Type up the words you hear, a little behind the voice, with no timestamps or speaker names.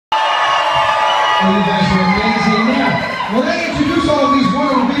Oh, you guys are amazing. Now, when I introduce all of these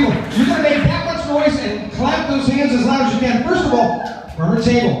wonderful people, you're going to make that much noise and clap those hands as loud as you can. First of all, from her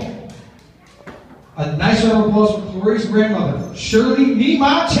table, a nice round of applause for Corri's grandmother, Shirley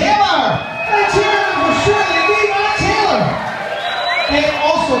Nima Taylor. Let's hear it for Shirley Nima Taylor. And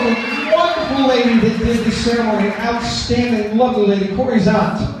also the wonderful lady that did the ceremony, outstanding, lovely lady, Corri's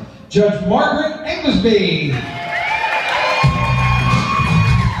aunt, Judge Margaret Englesby.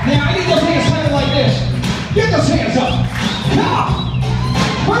 Now, I need those hands sounding like this. Get those hands up. Come on.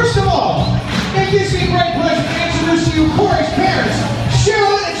 First of all, it gives me great pleasure to introduce to you Corri's parents,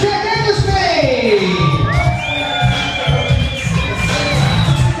 Cheryl and Jack Englesby.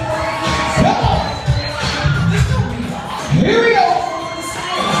 Come on. Here we go.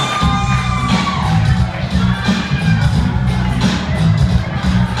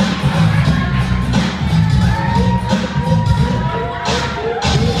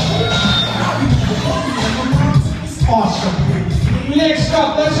 Awesome. Next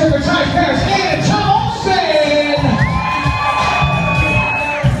up, let's hear retired parents, Ann and Tom Olsen.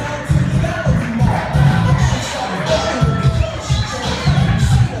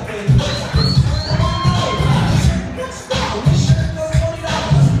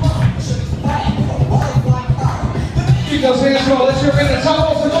 Keep those hands roll. Let's hear Ann and Tom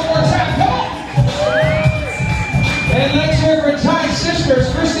Olsen one more time. Come on. And let's hear retired sisters,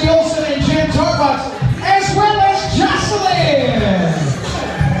 Christy Olsen and Jen Tarbox, as well as Jocelyn.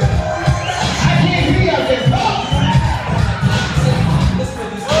 I can't hear you out there. Come on.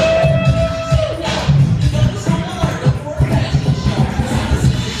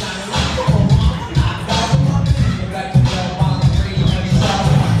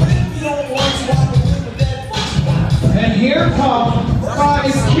 And here come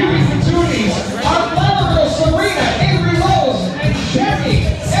 5 cutie patooties. Our flower girls, Serena, Avery Rose, and Jackie.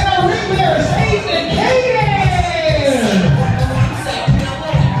 And our ring bearers, Aiden and Kaden.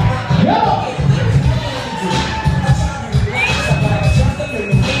 Go!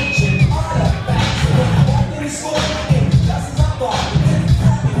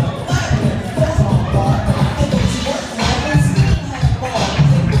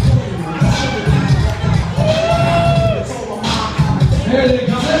 There they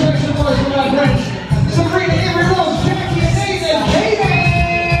come. Let's make some noise for my friends. Sabrina, Avery Rose, Jackie, and Aiden and Kaden.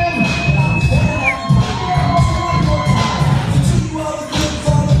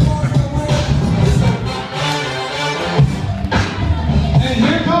 And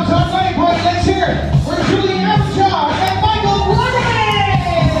here comes our wedding party. Let's hear it for Julie Aberjar and Michael Brennan.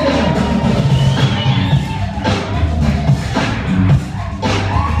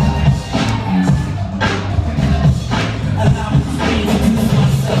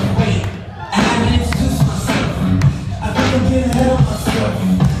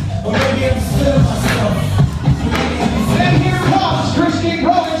 And here comes Christine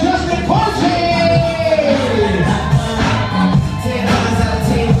Crowe and Justin Party.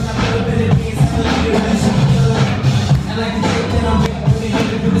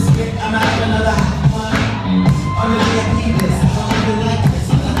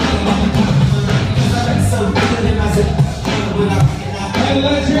 And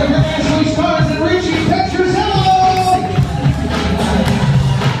let's hear from Ashley Stars and Richie Petrozello.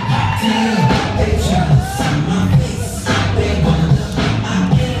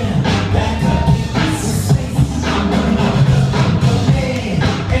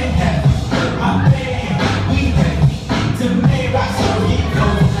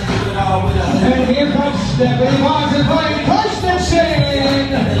 And here comes Stephanie Bonds and Brian Karstensen.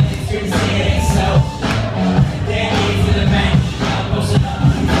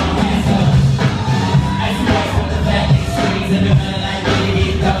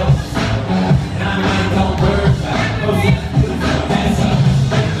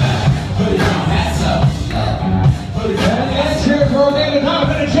 And let's hear for Amanda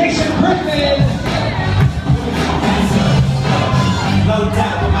Donovan and Jason Crickman. Low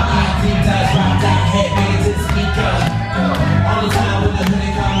down with my eyes, deep touch, rock down, head banging to the speaker. All the time when the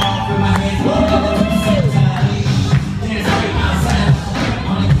hoodie come off with my hands rolled up at the same time. Hands straight outside,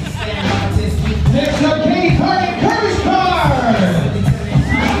 only keep staring up to the speaker. Next up, Katie Card and Curtis Card.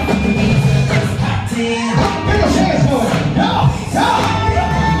 Get those hands going. Go, go.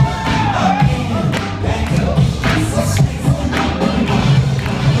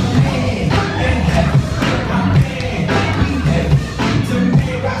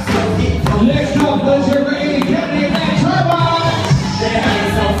 Next up, let's hear for Amy Kennedy and Matt Tarbox. Their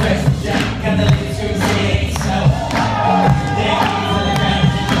hands so fresh, Jack got the ladies screaming, say it ain't so. Their hands on the ground,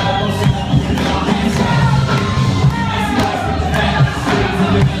 motion up, put it on hands up. I see why from the back, screams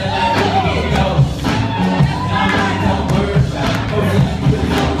in the middle like, look at it go.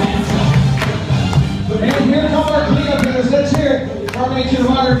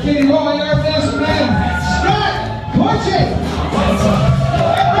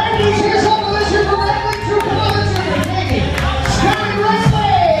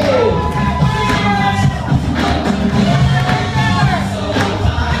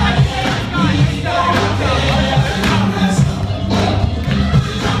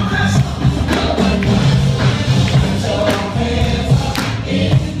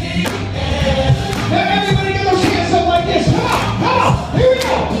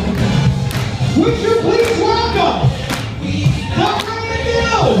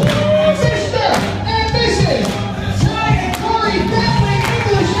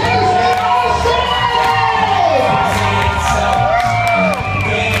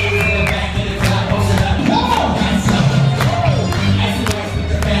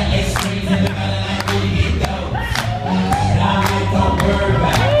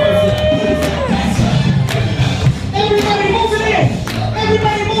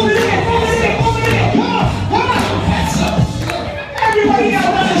 Everybody out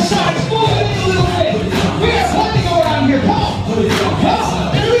on the sides, move it in a little bit. We got plenty going on here. Come on. Come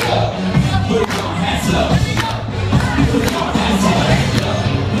on. Here we go. Put your hands up. Put your hands up.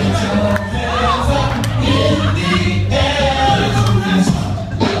 Put your hands up in the air. Put your hands up.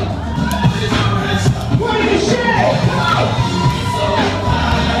 Put your hands up. What do you say? Come on. So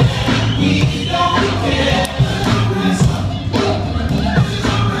high, we don't care. Put your hands up. Put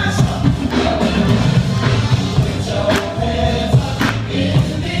your hands up. Put your hands up in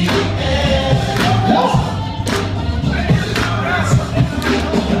the air.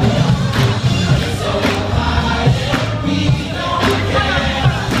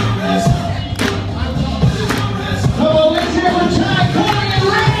 Come on, let's hear it. Try Corri and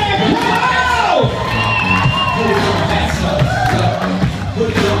Red. Come on. Put your hands up.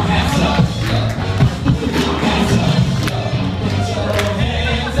 Put your hands up. Put your hands up. Put your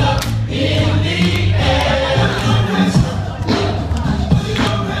hands up in the air. Put your hands up. Put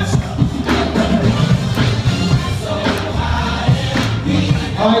your hands up. So high.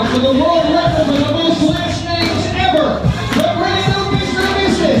 All right, for the world record for the most last names ever, the brand new Mr. and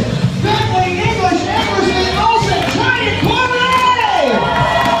Mrs. Bentley English Emerson Olsen, Tiny Corri!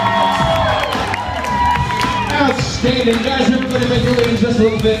 Outstanding, guys. Everybody make your way just a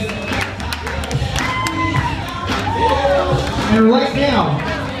little bit. And right now,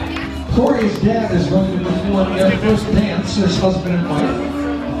 Corri's dad is going to perform their first dance as husband and wife.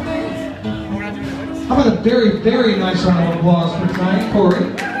 How about a very, very nice round of applause for Tiny Corri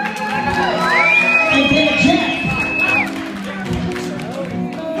and Dad Jack.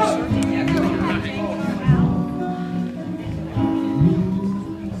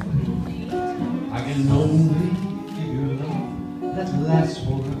 I can only give you love that lasts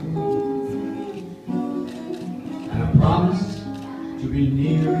forever, and I promise to be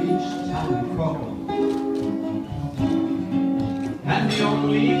near each time you call. And the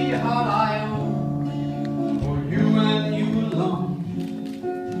only heart I own for you and you alone.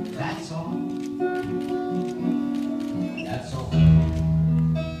 That's all. That's all.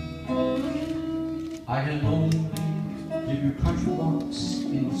 I can only give you country walks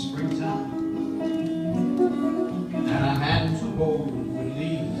in the springtime, and a hand to hold when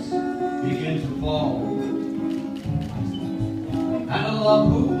leaves begin to fall, and a love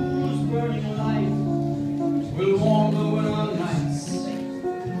whose burning light will warm the winter nights.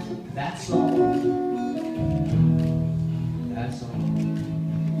 That's all. That's all.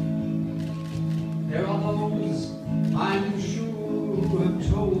 There are those I'm sure who have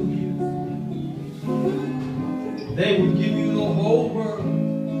told you they would give you the whole world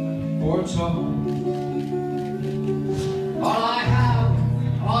for a talk. All I have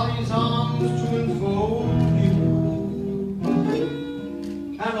are these arms to enfold you,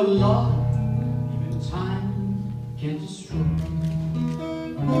 and a love even time can destroy.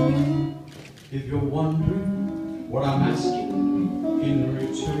 If you're wondering what I'm asking in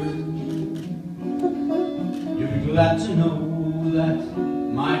return, you'll be glad to know that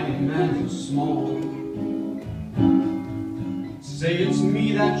my demands are small. Say it's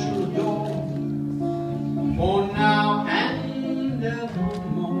me that you adore, for now and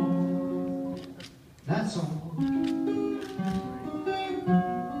evermore. That's all.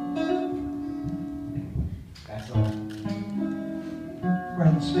 That's all.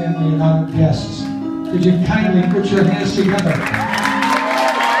 Friends, family, and honored guests, could you kindly put your hands together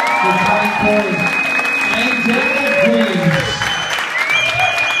for Tiny Corri and Dad, please?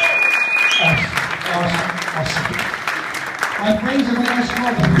 Awesome. My friends and last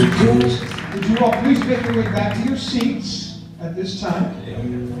moment, would you all please make your way back to your seats at this time?